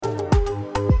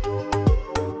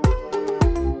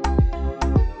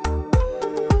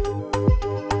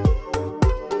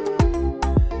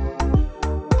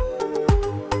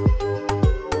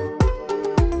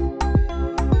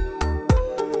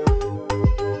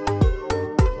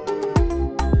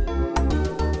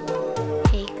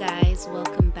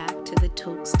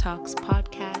Talks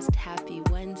podcast. Happy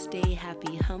Wednesday,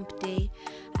 happy hump day.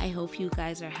 I hope you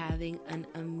guys are having an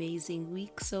amazing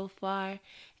week so far.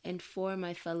 And for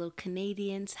my fellow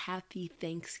Canadians, happy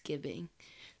Thanksgiving.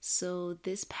 So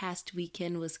this past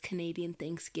weekend was Canadian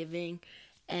Thanksgiving.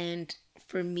 And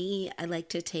for me, I like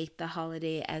to take the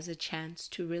holiday as a chance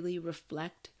to really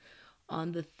reflect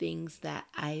on the things that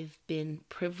I've been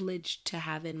privileged to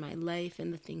have in my life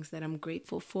and the things that I'm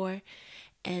grateful for.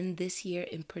 And this year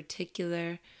in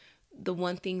particular, the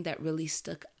one thing that really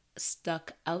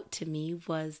stuck out to me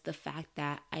was the fact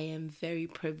that I am very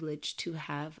privileged to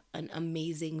have an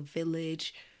amazing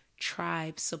village,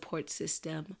 tribe, support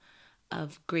system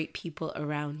of great people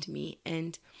around me.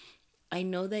 And I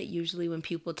know that usually when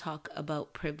people talk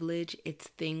about privilege, it's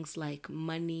things like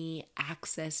money,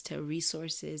 access to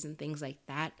resources, and things like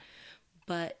that.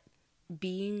 But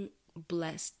being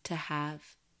blessed to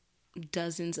have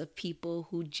dozens of people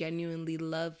who genuinely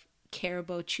love, care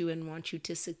about you, and want you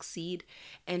to succeed,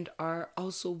 and are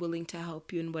also willing to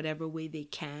help you in whatever way they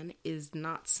can is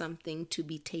not something to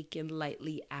be taken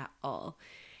lightly at all.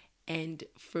 And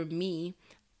for me,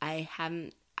 I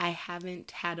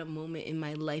haven't had a moment in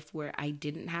my life where I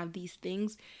didn't have these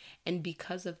things. And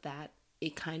because of that,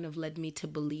 it kind of led me to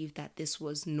believe that this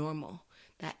was normal,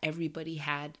 that everybody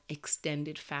had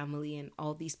extended family and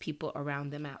all these people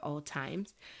around them at all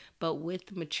times. But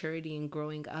with maturity and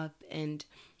growing up and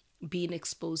being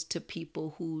exposed to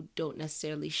people who don't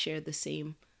necessarily share the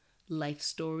same life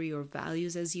story or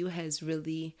values as you has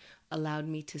really allowed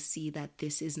me to see that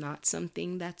this is not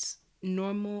something that's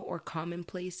normal or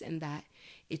commonplace, and that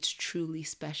it's truly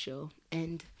special.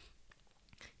 And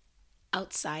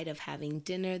outside of having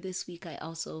dinner this week, I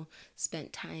also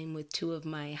spent time with two of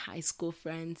my high school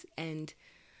friends, and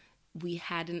we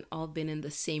hadn't all been in the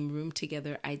same room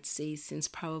together, I'd say, since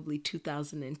probably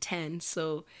 2010.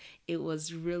 So it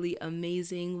was really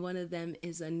amazing. One of them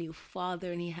is a new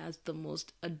father, and he has the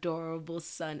most adorable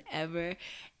son ever.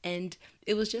 And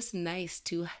it was just nice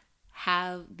to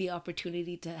have the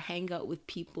opportunity to hang out with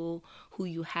people who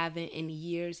you haven't in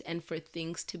years, and for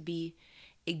things to be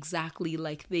exactly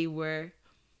like they were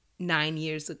 9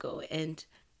 years ago. And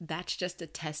that's just a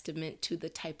testament to the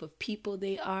type of people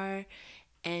they are.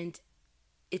 And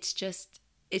it's just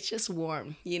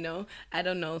warm, you know? I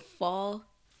don't know, fall,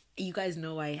 you guys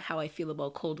know how I feel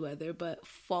about cold weather, but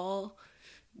fall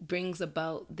brings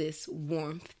about this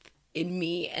warmth in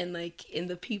me and like in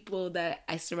the people that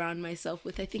I surround myself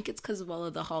with. I think it's because of all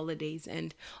of the holidays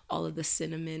and all of the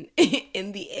cinnamon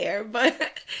in the air,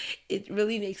 but it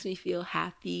really makes me feel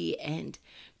happy and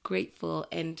grateful.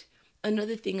 And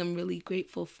another thing I'm really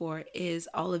grateful for is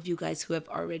all of you guys who have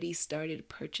already started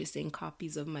purchasing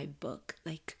copies of my book.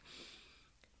 Like,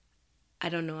 I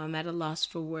don't know, I'm at a loss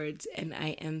for words, and I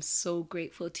am so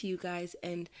grateful to you guys,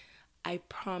 and I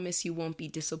promise you won't be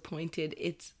disappointed.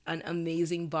 It's an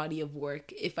amazing body of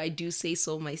work, if I do say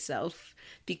so myself,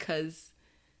 because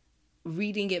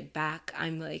reading it back,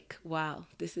 I'm like, wow,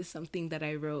 this is something that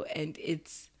I wrote, and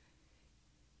it's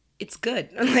good.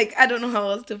 Like, I don't know how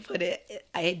else to put it.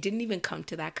 I didn't even come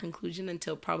to that conclusion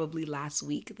until probably last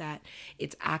week that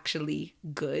it's actually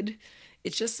good.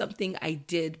 It's just something I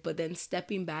did, but then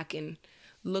stepping back and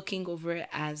looking over it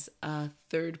as a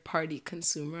third-party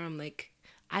consumer, I'm like,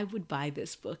 I would buy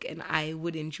this book and I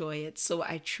would enjoy it. So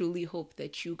I truly hope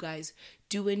that you guys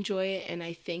do enjoy it. And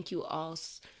I thank you all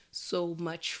so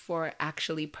much for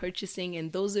actually purchasing.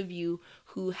 And those of you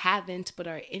who haven't but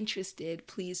are interested,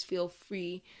 please feel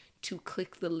free to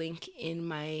click the link in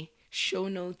my show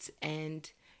notes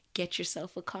and get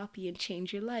yourself a copy and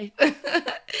change your life.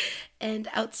 And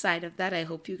outside of that, I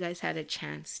hope you guys had a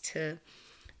chance to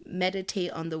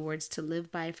meditate on the words to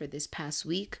live by for this past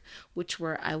week, which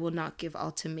were, I will not give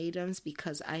ultimatums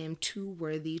because I am too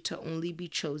worthy to only be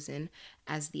chosen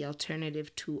as the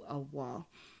alternative to a wall.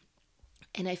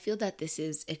 And I feel that this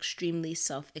is extremely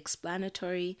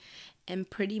self-explanatory, and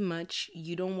pretty much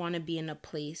you don't want to be in a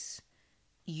place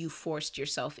you forced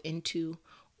yourself into,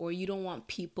 or you don't want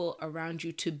people around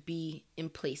you to be in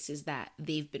places that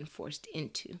they've been forced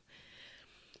into.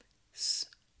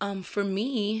 For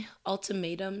me,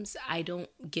 ultimatums, I don't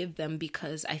give them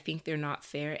because I think they're not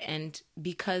fair. And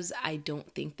because I don't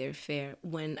think they're fair,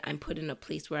 when I'm put in a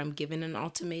place where I'm given an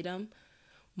ultimatum,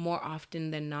 more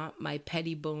often than not, my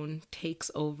petty bone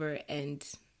takes over and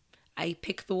I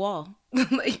pick the wall.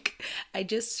 Like, I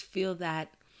just feel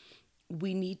that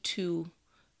we need to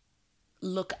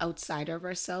look outside of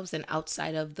ourselves and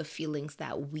outside of the feelings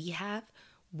that we have,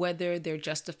 whether they're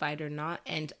justified or not,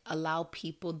 and allow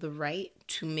people the right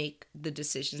to make the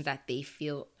decisions that they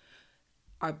feel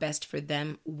are best for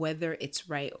them, whether it's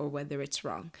right or whether it's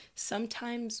wrong.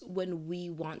 Sometimes when we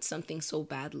want something so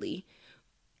badly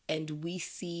and we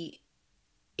see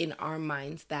in our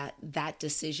minds that that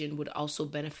decision would also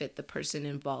benefit the person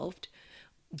involved,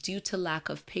 due to lack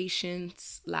of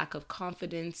patience, lack of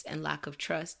confidence, and lack of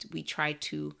trust, we try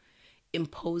to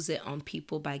impose it on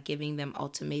people by giving them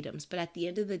ultimatums. But at the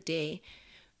end of the day,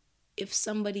 if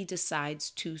somebody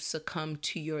decides to succumb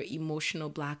to your emotional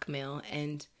blackmail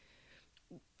and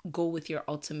go with your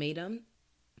ultimatum,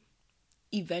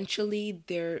 eventually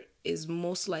there is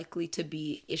most likely to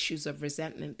be issues of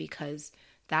resentment, because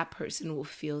that person will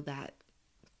feel that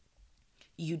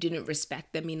you didn't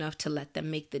respect them enough to let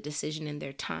them make the decision in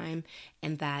their time,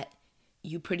 and that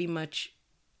you pretty much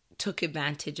took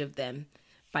advantage of them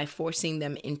by forcing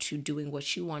them into doing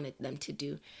what you wanted them to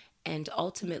do. And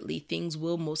ultimately, things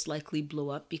will most likely blow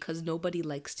up, because nobody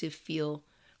likes to feel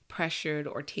pressured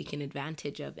or taken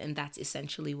advantage of. And that's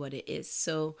essentially what it is.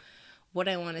 So what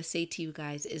I want to say to you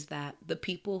guys is that the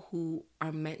people who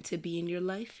are meant to be in your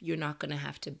life, you're not going to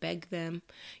have to beg them.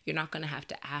 You're not going to have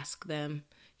to ask them.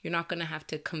 You're not going to have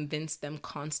to convince them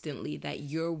constantly that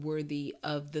you're worthy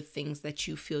of the things that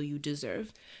you feel you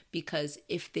deserve. Because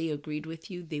if they agreed with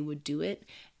you, they would do it.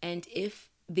 And if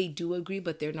they do agree,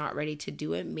 but they're not ready to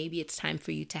do it, maybe it's time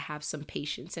for you to have some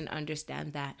patience and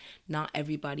understand that not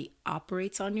everybody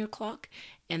operates on your clock,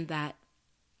 and that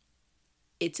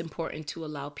it's important to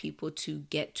allow people to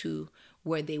get to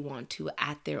where they want to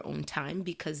at their own time,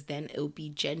 because then it'll be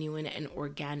genuine and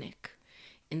organic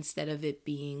instead of it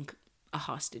being a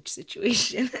hostage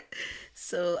situation.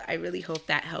 So I really hope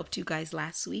that helped you guys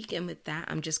last week. And with that,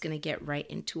 I'm just going to get right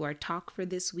into our talk for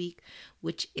this week,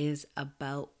 which is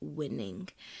about winning.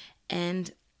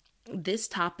 And this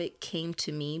topic came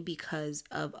to me because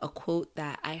of a quote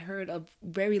that I heard a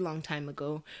very long time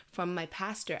ago from my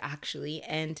pastor, actually.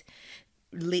 And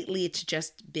lately it's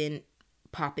just been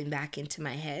popping back into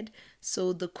my head.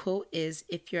 So the quote is,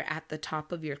 "If you're at the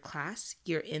top of your class,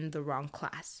 you're in the wrong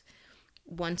class."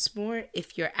 Once more,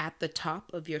 if you're at the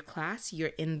top of your class, you're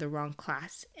in the wrong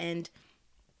class. And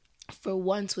for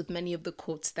once, with many of the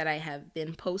quotes that I have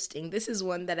been posting, this is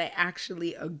one that I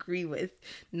actually agree with,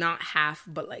 not half,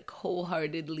 but like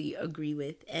wholeheartedly agree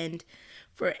with. And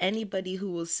for anybody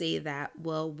who will say that,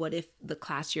 well, what if the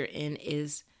class you're in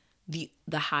is the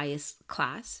highest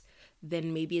class?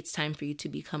 Then maybe it's time for you to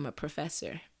become a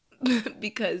professor.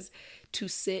 Because to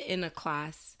sit in a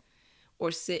class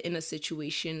or sit in a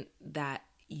situation that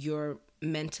you're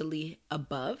mentally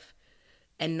above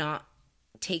and not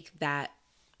take that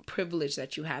privilege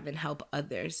that you have and help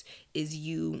others is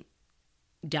you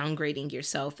downgrading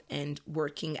yourself and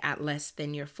working at less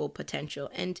than your full potential.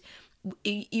 And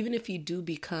even if you do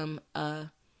become a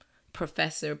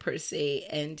professor per se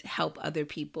and help other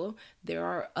people, there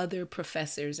are other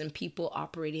professors and people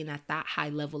operating at that high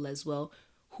level as well,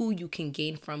 who you can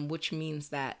gain from, which means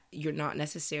that you're not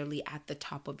necessarily at the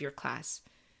top of your class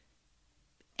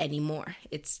anymore.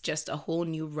 It's just a whole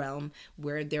new realm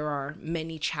where there are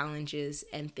many challenges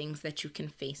and things that you can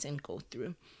face and go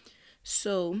through.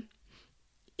 So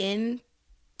in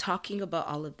talking about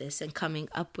all of this and coming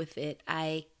up with it,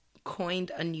 I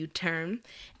coined a new term,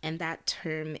 and that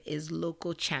term is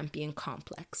local champion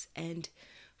complex. And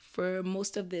for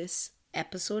most of this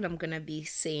episode, I'm going to be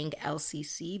saying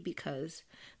LCC, because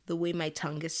the way my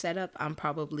tongue is set up, I'm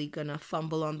probably going to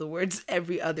fumble on the words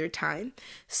every other time.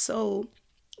 So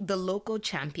the local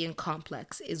champion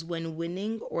complex is when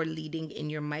winning or leading in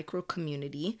your micro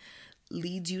community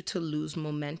leads you to lose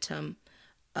momentum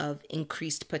of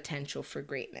increased potential for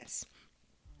greatness.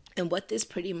 And what this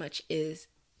pretty much is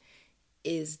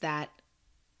that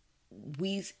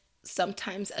we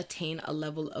sometimes attain a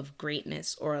level of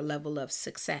greatness or a level of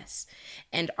success,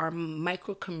 and our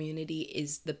micro community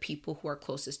is the people who are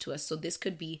closest to us. So this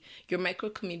could be your micro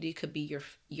community, could be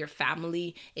your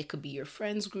family, it could be your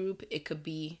friends group, it could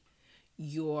be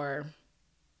your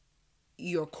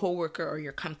coworker or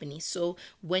your company. So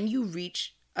when you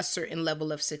reach a certain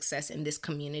level of success in this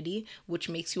community, which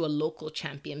makes you a local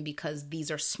champion, because these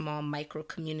are small micro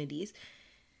communities,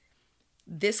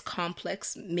 this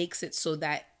complex makes it so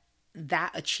that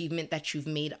achievement that you've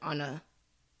made on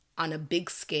a big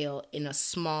scale in a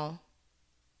small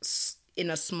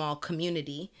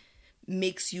community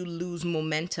makes you lose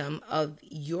momentum of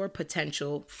your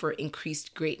potential for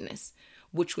increased greatness,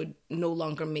 which would no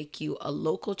longer make you a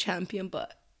local champion,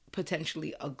 but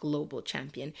potentially a global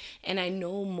champion. And I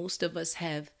know most of us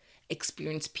have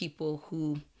experienced people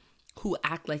who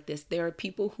act like this. There are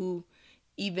people who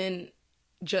even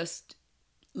just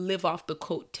live off the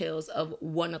coattails of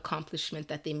one accomplishment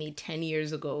that they made 10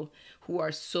 years ago, who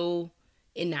are so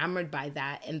enamored by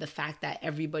that and the fact that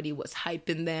everybody was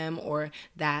hyping them, or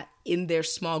that in their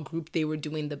small group they were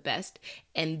doing the best.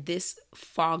 And this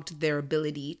fogged their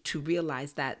ability to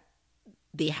realize that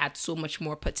they had so much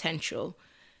more potential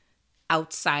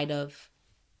outside of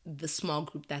the small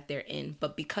group that they're in.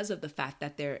 But because of the fact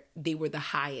that they were the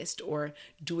highest or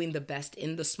doing the best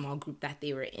in the small group that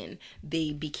they were in,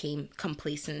 they became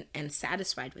complacent and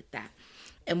satisfied with that.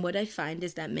 And what I find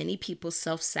is that many people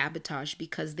self-sabotage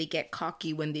because they get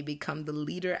cocky when they become the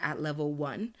leader at level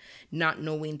 1, not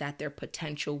knowing that their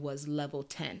potential was level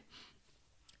 10.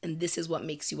 And this is what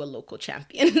makes you a local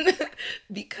champion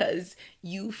because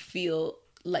you feel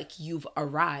like you've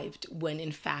arrived when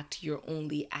in fact you're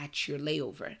only at your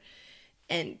layover.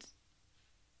 And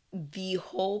the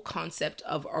whole concept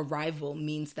of arrival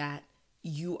means that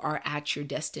you are at your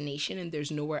destination and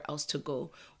there's nowhere else to go.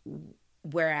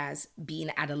 Whereas being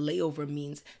at a layover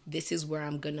means this is where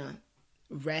I'm gonna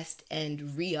rest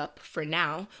and re-up for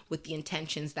now, with the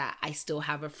intentions that I still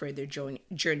have a further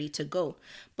journey to go.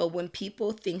 But when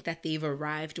people think that they've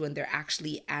arrived when they're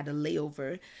actually at a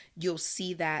layover, you'll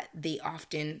see that they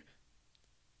often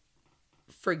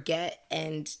forget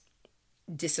and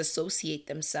disassociate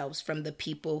themselves from the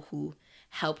people who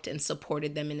helped and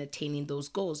supported them in attaining those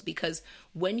goals. Because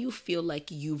when you feel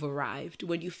like you've arrived,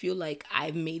 when you feel like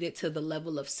I've made it to the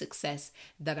level of success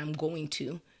that I'm going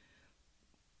to,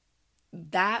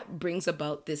 that brings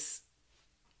about this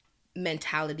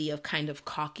mentality of kind of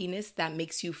cockiness that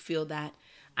makes you feel that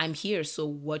I'm here, so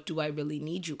what do I really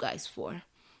need you guys for?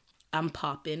 I'm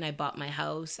popping. I bought my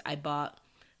house. I bought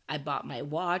my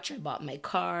watch. I bought my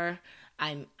car.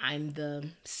 I'm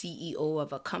the CEO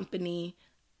of a company.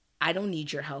 I don't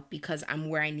need your help because I'm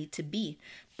where I need to be.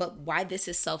 But why this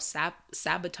is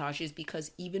self-sabotage is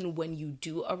because even when you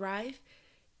do arrive,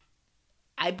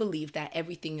 I believe that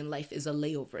everything in life is a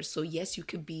layover. So yes, you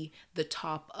could be the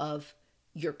top of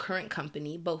your current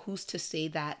company, but who's to say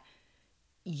that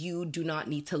you do not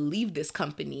need to leave this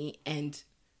company and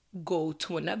go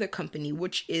to another company,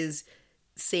 which is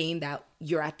saying that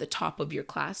you're at the top of your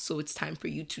class, so it's time for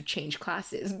you to change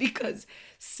classes. Because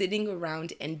sitting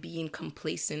around and being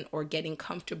complacent or getting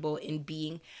comfortable in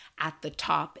being at the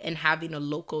top and having a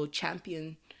local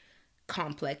champion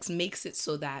complex makes it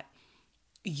so that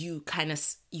you kind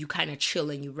of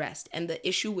chill and you rest. And the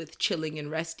issue with chilling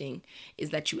and resting is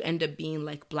that you end up being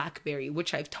like BlackBerry,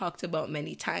 which I've talked about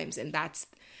many times. And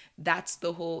that's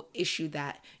the whole issue,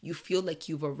 that you feel like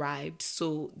you've arrived,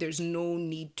 so there's no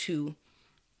need to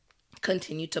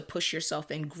continue to push yourself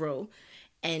and grow.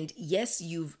 And yes,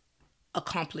 you've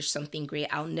accomplished something great.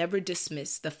 I'll never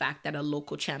dismiss the fact that a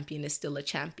local champion is still a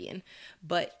champion.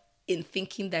 But in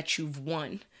thinking that you've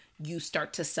won, you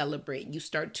start to celebrate, you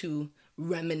start to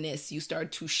reminisce, you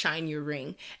start to shine your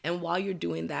ring. And while you're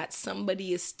doing that,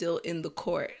 somebody is still in the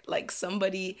court, like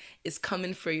somebody is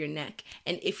coming for your neck.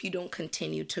 And if you don't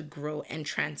continue to grow and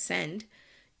transcend,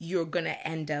 you're going to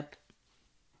end up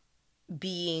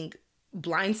being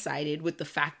blindsided with the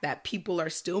fact that people are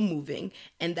still moving,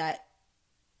 and that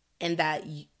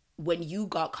when you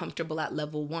got comfortable at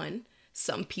level 1,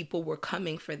 some people were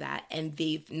coming for that and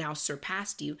they've now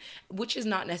surpassed you, which is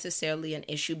not necessarily an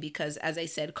issue because, as I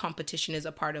said, competition is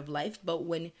a part of life. But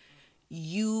when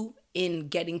you, in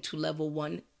getting to level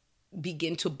 1,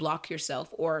 begin to block yourself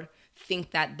or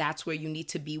think that that's where you need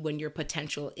to be when your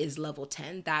potential is level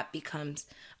 10, that becomes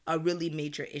a really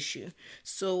major issue.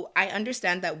 So I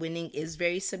understand that winning is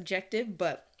very subjective,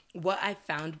 but what I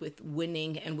found with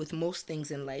winning and with most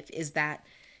things in life is that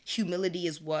humility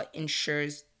is what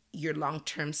ensures your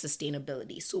long-term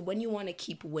sustainability. So when you want to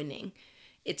keep winning,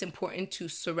 it's important to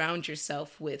surround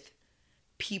yourself with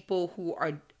people who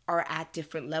are at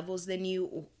different levels than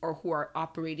you, or who are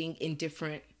operating in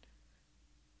different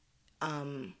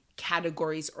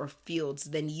categories or fields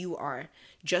than you are,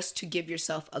 just to give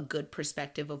yourself a good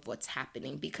perspective of what's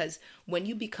happening. Because when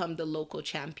you become the local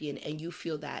champion and you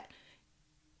feel that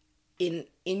in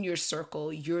your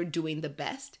circle you're doing the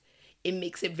best, it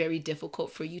makes it very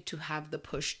difficult for you to have the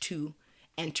push to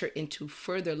enter into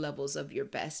further levels of your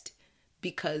best,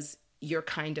 because you're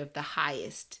kind of the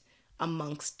highest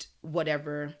amongst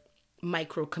whatever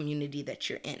micro community that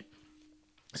you're in.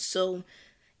 So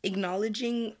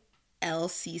acknowledging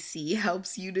LCC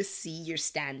helps you to see your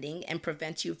standing and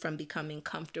prevents you from becoming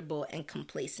comfortable and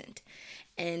complacent.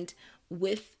 And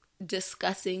with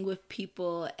discussing with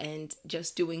people and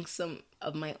just doing some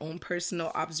of my own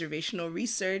personal observational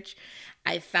research,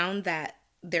 I found that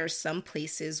there are some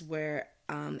places where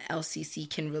LCC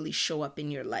can really show up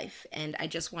in your life. And I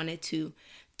just wanted to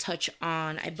touch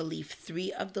on, I believe,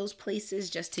 3 of those places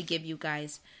just to give you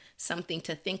guys something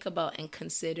to think about and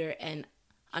consider. And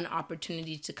an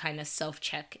opportunity to kind of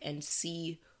self-check and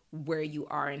see where you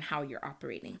are and how you're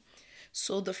operating.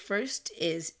 So the first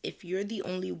is, if you're the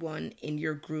only one in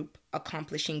your group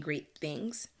accomplishing great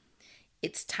things,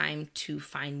 it's time to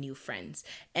find new friends.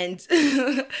 And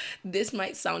this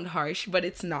might sound harsh, but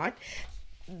it's not.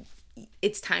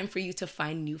 It's time for you to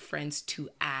find new friends to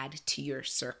add to your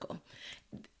circle.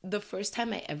 The first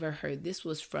time I ever heard this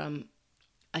was from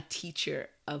a teacher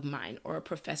of mine, or a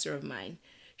professor of mine.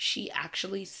 She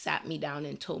actually sat me down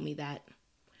and told me that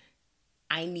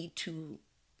I need to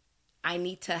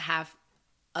have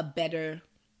a better,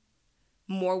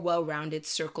 more well-rounded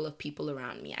circle of people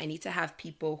around me. I need to have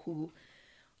people who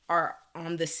are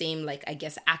on the same, like, I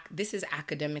guess, this is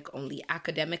academic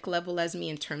level as me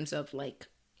in terms of like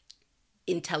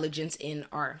intelligence in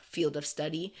our field of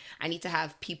study. I need to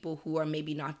have people who are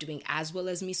maybe not doing as well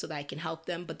as me so that I can help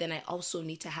them. But then I also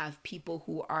need to have people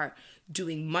who are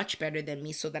doing much better than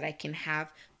me so that I can have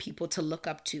people to look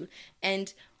up to.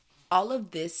 And all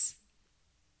of this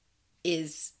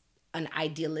is an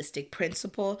idealistic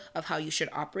principle of how you should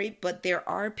operate. But there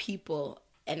are people,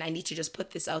 and I need to just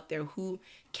put this out there, who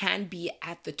can be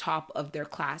at the top of their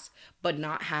class but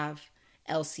not have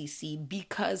LCC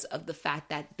because of the fact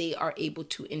that they are able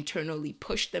to internally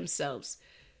push themselves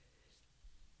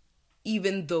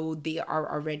even though they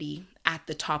are already at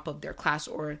the top of their class,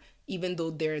 or even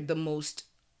though they're the most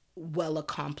well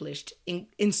accomplished,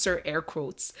 insert air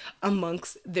quotes,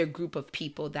 amongst their group of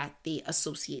people that they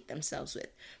associate themselves with.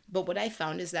 But what I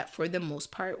found is that for the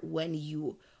most part, when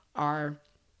you are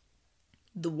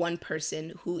the one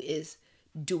person who is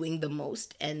doing the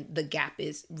most and the gap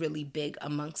is really big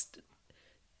amongst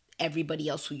everybody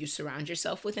else who you surround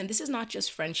yourself with, and this is not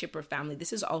just friendship or family,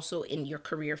 this is also in your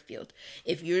career field.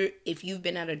 If you've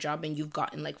been at a job and you've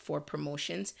gotten like 4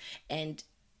 promotions and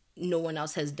no one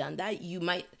else has done that, you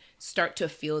might start to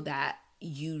feel that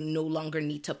you no longer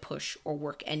need to push or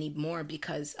work anymore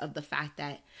because of the fact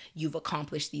that you've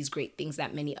accomplished these great things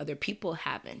that many other people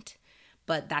haven't.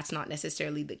 But that's not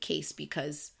necessarily the case,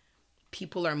 because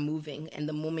people are moving, and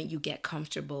the moment you get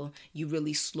comfortable, you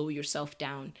really slow yourself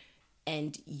down,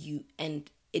 and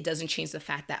it doesn't change the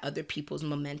fact that other people's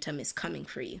momentum is coming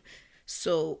for you.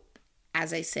 So,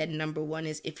 as I said, number 1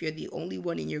 is, if you're the only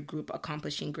one in your group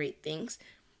accomplishing great things,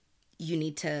 you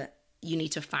need to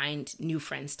find new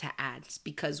friends to add,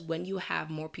 because when you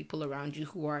have more people around you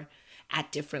who are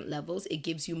at different levels, it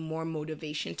gives you more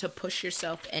motivation to push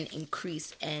yourself and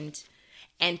increase and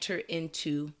enter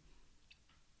into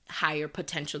higher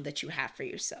potential that you have for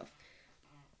yourself.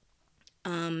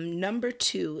 Number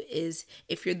 2 is,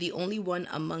 if you're the only one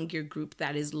among your group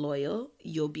that is loyal,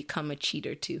 you'll become a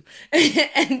cheater too.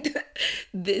 And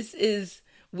this is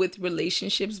with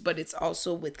relationships, but it's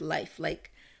also with life.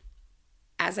 Like,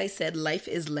 as I said, life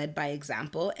is led by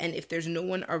example. And if there's no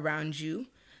one around you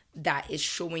that is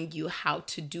showing you how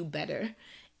to do better,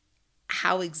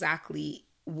 how exactly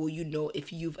will you know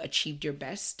if you've achieved your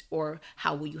best, or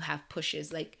how will you have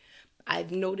pushes? Like,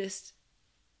 I've noticed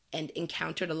and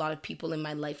encountered a lot of people in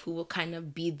my life who will kind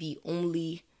of be the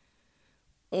only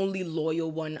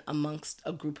loyal one amongst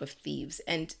a group of thieves.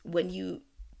 And when you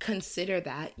consider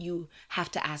that, you have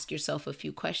to ask yourself a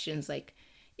few questions, like,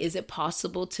 is it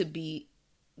possible to be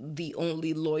the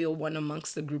only loyal one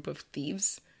amongst the group of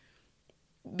thieves?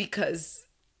 Because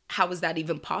how is that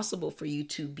even possible for you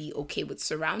to be okay with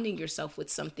surrounding yourself with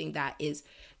something that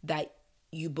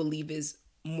you believe is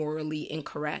morally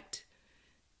incorrect,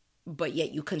 but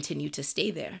yet you continue to stay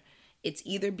there? It's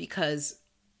either because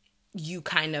you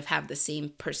kind of have the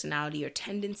same personality or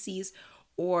tendencies,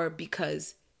 or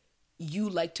because you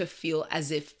like to feel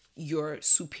as if you're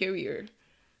superior,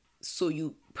 so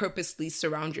you purposely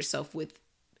surround yourself with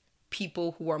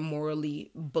people who are morally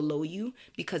below you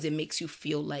because it makes you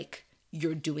feel like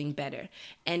you're doing better.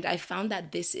 And I found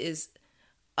that this is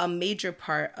a major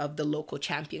part of the local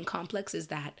champion complex, is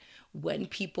that when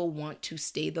people want to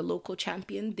stay the local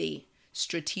champion, they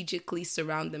strategically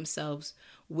surround themselves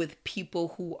with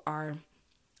people who are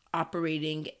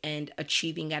operating and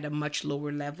achieving at a much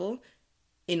lower level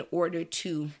in order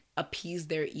to appease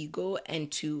their ego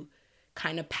and to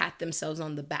kind of pat themselves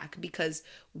on the back. Because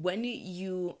when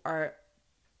you are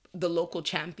the local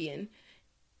champion,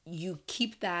 you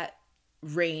keep that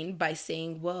reign by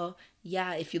saying, well,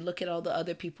 yeah, if you look at all the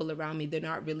other people around me, they're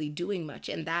not really doing much.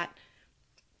 And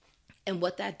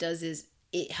what that does is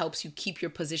it helps you keep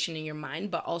your position in your mind,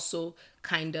 but also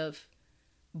kind of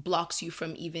blocks you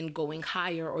from even going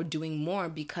higher or doing more,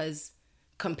 because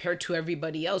compared to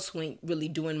everybody else who ain't really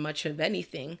doing much of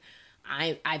anything,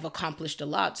 I've accomplished a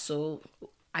lot, so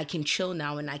I can chill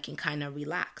now and I can kind of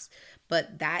relax.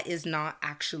 But that is not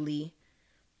actually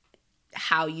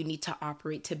how you need to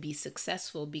operate to be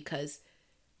successful, because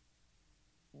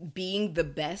being the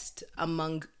best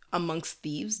amongst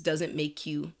thieves doesn't make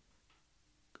you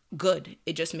good.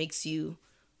 It just makes you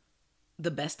the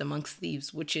best amongst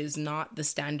thieves, which is not the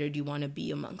standard you want to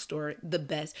be amongst, or the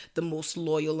best, the most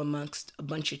loyal amongst a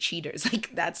bunch of cheaters.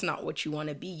 Like, that's not what you want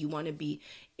to be. You want to be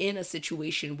in a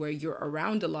situation where you're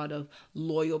around a lot of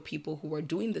loyal people who are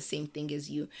doing the same thing as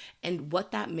you. And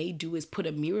what that may do is put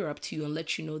a mirror up to you and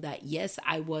let you know that, yes,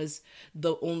 I was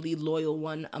the only loyal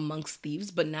one amongst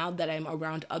thieves, but now that I'm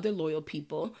around other loyal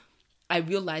people, I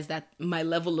realize that my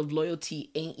level of loyalty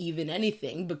ain't even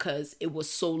anything, because it was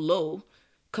so low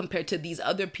compared to these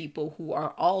other people who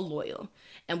are all loyal.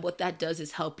 And what that does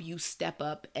is help you step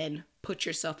up and put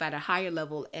yourself at a higher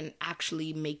level and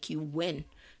actually make you win,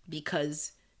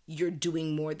 because you're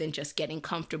doing more than just getting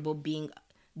comfortable being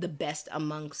the best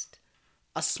amongst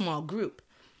a small group.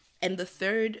 And the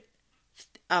third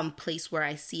place where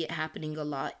I see it happening a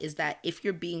lot is that if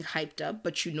you're being hyped up,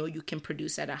 but you know you can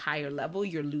produce at a higher level,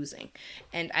 you're losing.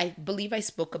 And I believe I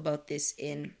spoke about this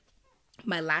in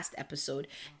my last episode,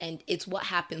 and it's what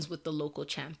happens with the local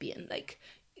champion. Like,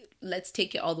 let's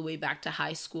take it all the way back to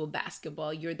high school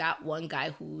basketball. You're that one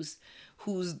guy who's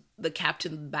the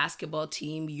captain of the basketball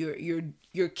team.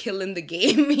 You're killing the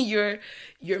game.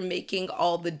 you're making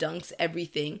all the dunks,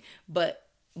 everything. But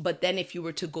then if you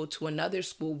were to go to another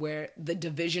school where the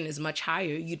division is much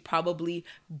higher, you'd probably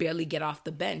barely get off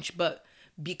the bench. But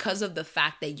because of the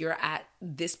fact that you're at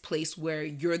this place where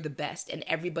you're the best and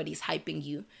everybody's hyping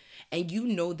you, and you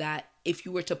know that if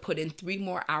you were to put in 3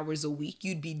 more hours a week,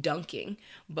 you'd be dunking.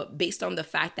 But based on the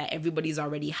fact that everybody's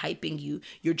already hyping you,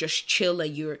 you're just chill,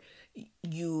 and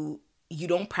you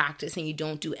don't practice and you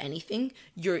don't do anything,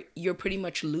 you're pretty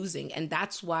much losing. And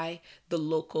that's why the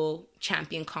local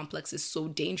champion complex is so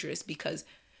dangerous, because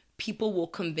people will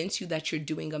convince you that you're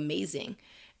doing amazing.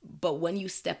 But when you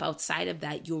step outside of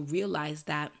that, you'll realize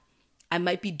that I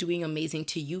might be doing amazing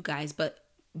to you guys, but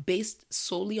based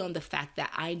solely on the fact that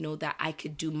I know that I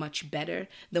could do much better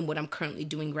than what I'm currently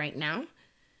doing right now,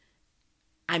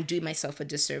 I'm doing myself a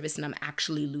disservice and I'm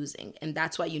actually losing. And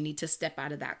that's why you need to step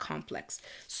out of that complex.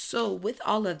 So with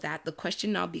all of that, the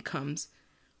question now becomes,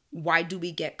 why do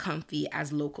we get comfy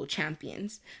as local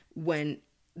champions when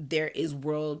there is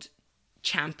world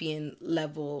champion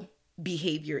level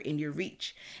behavior in your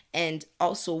reach? And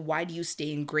also, why do you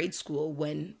stay in grade school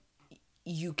when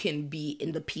you can be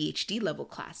in the PhD level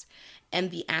class?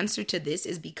 And the answer to this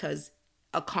is because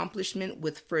accomplishment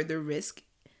with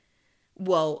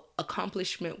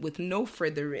no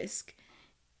further risk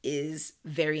is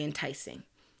very enticing.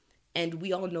 And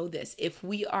we all know this. If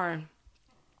we are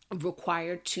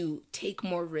required to take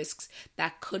more risks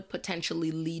that could potentially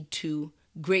lead to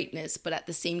greatness, but at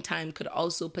the same time could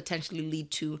also potentially lead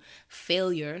to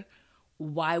failure,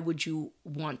 why would you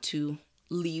want to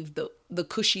leave the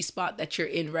cushy spot that you're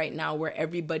in right now, where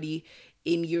everybody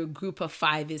in your group of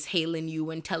 5 is hailing you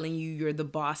and telling you you're the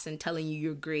boss and telling you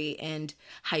you're great and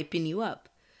hyping you up?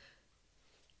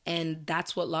 And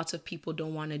that's what lots of people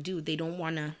don't want to do. They don't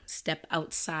want to step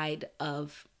outside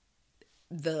of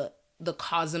the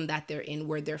cosm that they're in,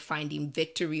 where they're finding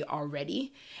victory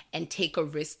already, and take a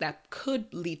risk that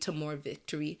could lead to more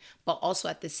victory, but also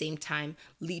at the same time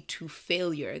lead to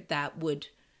failure that would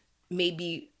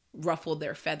maybe ruffle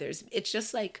their feathers. It's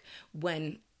just like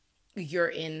when you're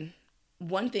in,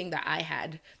 one thing that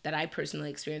I personally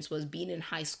experienced was being in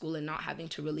high school and not having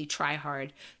to really try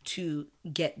hard to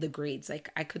get the grades. Like,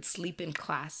 I could sleep in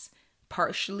class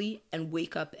partially and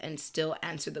wake up and still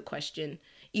answer the question,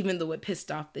 even though it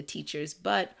pissed off the teachers.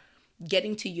 But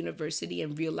getting to university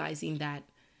and realizing that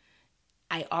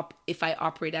if I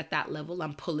operate at that level,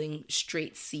 I'm pulling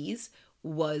straight C's,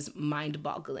 was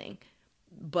mind-boggling.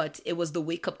 But it was the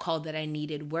wake-up call that I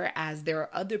needed. Whereas there are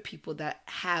other people that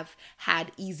have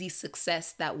had easy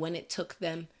success, that when it took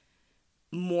them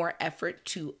more effort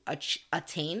to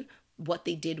attain, what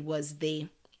they did was they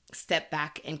stepped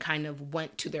back and kind of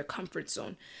went to their comfort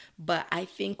zone. But I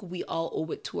think we all owe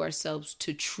it to ourselves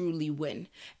to truly win.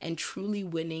 And truly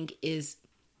winning is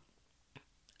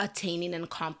attaining and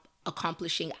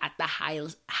accomplishing at the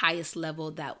highest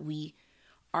level that we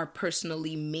are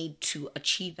personally made to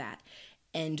achieve at.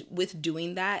 And with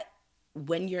doing that,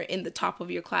 when you're in the top of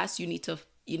your class, you need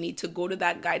to go to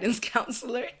that guidance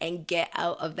counselor and get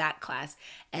out of that class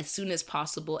as soon as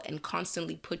possible, and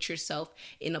constantly put yourself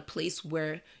in a place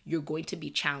where you're going to be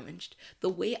challenged. The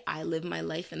way I live my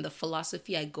life and the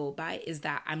philosophy I go by is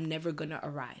that I'm never going to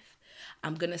arrive.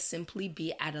 I'm going to simply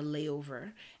be at a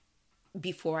layover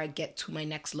before I get to my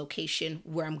next location,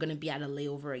 where I'm going to be at a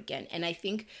layover again. And I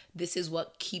think this is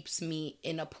what keeps me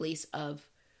in a place of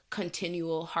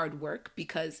continual hard work,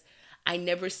 because I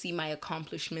never see my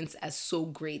accomplishments as so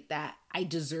great that I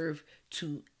deserve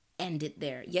to end it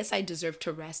there. Yes, I deserve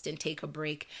to rest and take a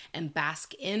break and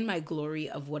bask in my glory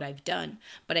of what I've done,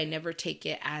 but I never take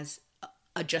it as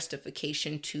a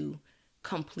justification to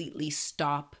completely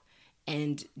stop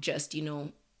and just,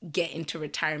 get into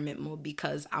retirement mode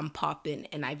because I'm popping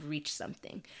and I've reached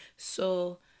something.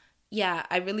 So, yeah,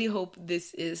 I really hope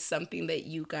this is something that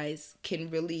you guys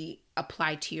can really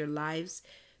apply to your lives,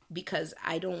 because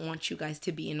I don't want you guys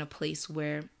to be in a place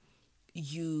where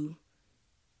you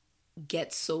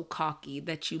get so cocky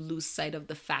that you lose sight of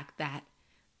the fact that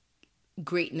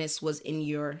greatness was in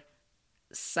your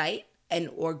sight and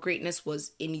or greatness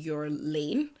was in your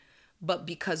lane, but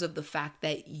because of the fact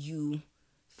that you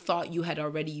thought you had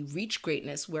already reached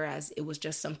greatness, whereas it was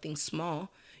just something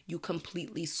small, you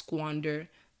completely squander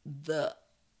the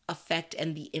effect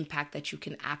and the impact that you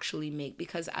can actually make.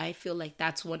 Because I feel like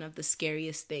that's one of the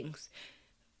scariest things,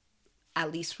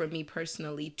 at least for me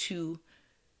personally, to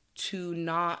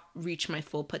not reach my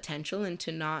full potential and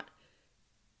to not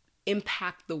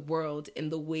impact the world in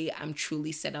the way I'm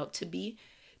truly set out to be,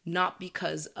 not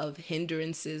because of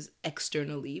hindrances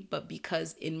externally, but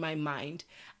because in my mind,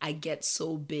 I get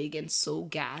so big and so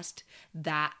gassed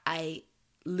that I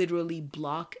literally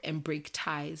block and break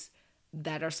ties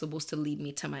that are supposed to lead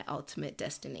me to my ultimate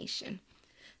destination.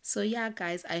 So yeah,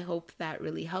 guys, I hope that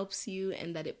really helps you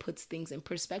and that it puts things in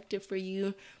perspective for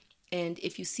you. And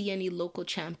if you see any local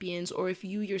champions, or if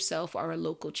you yourself are a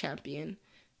local champion,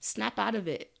 snap out of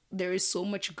it. There is so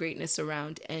much greatness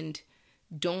around, and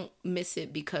don't miss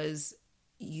it because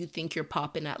you think you're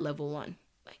popping at level 1.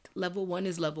 Like, level 1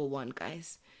 is level 1,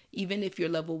 guys. Even if your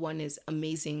level 1 is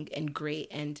amazing and great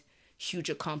and huge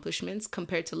accomplishments,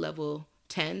 compared to level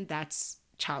 10, that's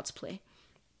child's play.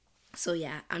 So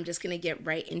yeah, I'm just going to get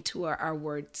right into our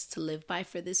words to live by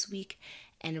for this week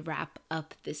and wrap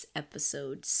up this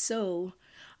episode. So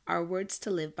our words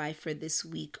to live by for this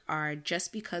week are: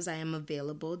 just because I am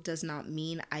available does not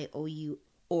mean I owe you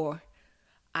or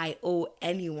I owe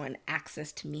anyone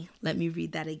access to me. Let me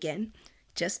read that again.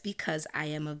 Just because I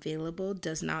am available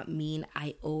does not mean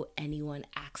I owe anyone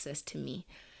access to me.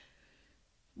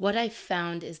 What I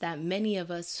found is that many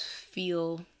of us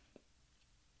feel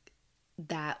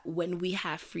that when we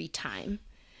have free time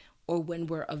or when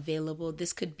we're available,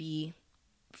 this could be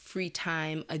free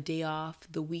time, a day off,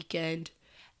 the weekend,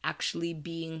 actually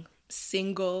being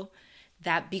single,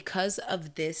 that because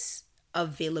of this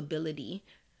availability,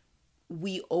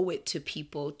 we owe it to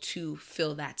people to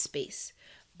fill that space.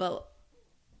 But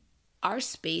our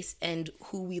space and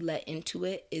who we let into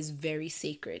it is very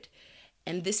sacred.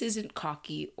 And this isn't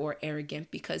cocky or arrogant,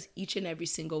 because each and every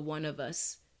single one of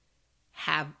us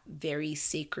have very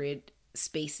sacred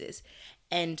spaces.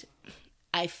 And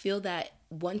I feel that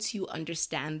once you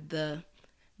understand the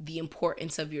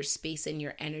importance of your space and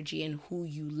your energy and who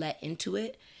you let into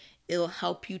it, it'll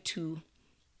help you to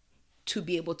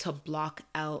be able to block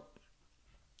out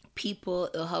people.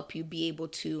 It'll help you be able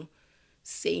to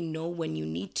say no when you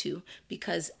need to,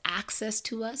 because access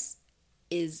to us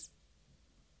is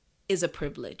a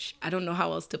privilege. I don't know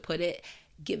how else to put it.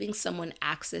 Giving someone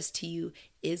access to you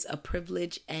is a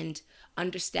privilege, and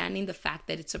understanding the fact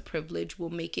that it's a privilege will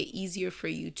make it easier for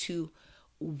you to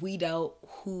weed out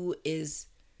who is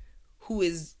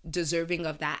deserving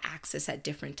of that access at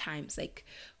different times. Like,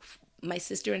 my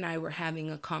sister and I were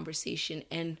having a conversation,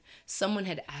 and someone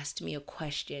had asked me a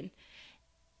question,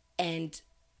 and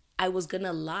I was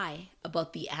gonna lie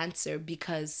about the answer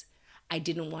because I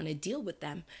didn't want to deal with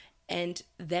them. And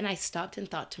then I stopped and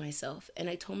thought to myself, and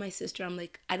I told my sister, I'm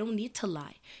like, I don't need to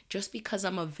lie. Just because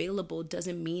I'm available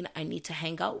doesn't mean I need to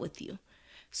hang out with you.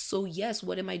 So yes,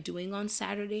 what am I doing on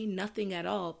Saturday? Nothing at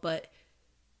all. But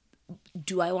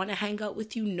do I want to hang out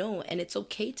with you? No. And it's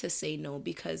okay to say no,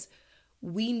 because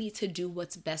we need to do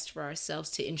what's best for ourselves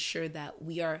to ensure that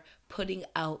we are putting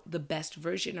out the best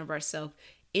version of ourselves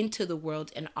into the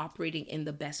world and operating in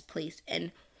the best place.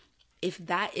 And if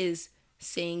that is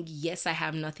saying, yes, I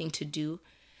have nothing to do,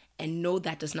 and no,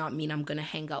 that does not mean I'm going to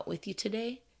hang out with you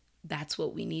today, that's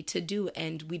what we need to do.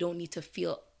 And we don't need to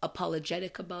feel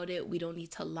apologetic about it. We don't need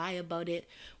to lie about it.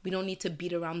 We don't need to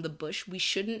beat around the bush. We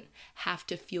shouldn't have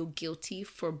to feel guilty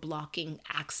for blocking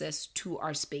access to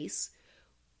our space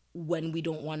when we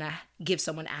don't want to give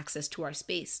someone access to our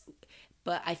space.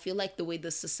 But I feel like the way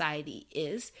the society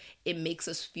is, it makes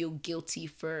us feel guilty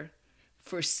for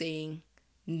saying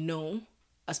no,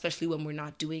 especially when we're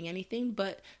not doing anything.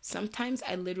 But sometimes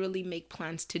I literally make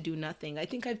plans to do nothing. I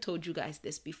think I've told you guys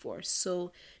this before.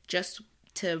 So just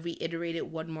To reiterate it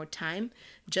one more time,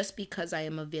 just because I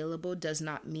am available does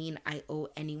not mean I owe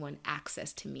anyone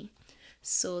access to me.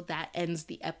 So that ends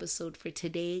the episode for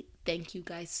today. Thank you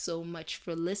guys so much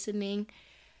for listening.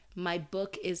 My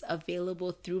book is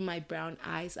available through My Brown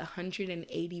Eyes,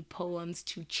 180 Poems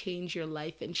to Change Your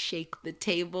Life and Shake the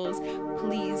Tables.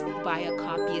 Please buy a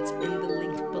copy. It's in the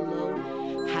link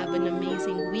below. Have an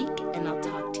amazing week, and I'll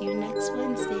talk to you next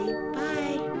Wednesday. Bye.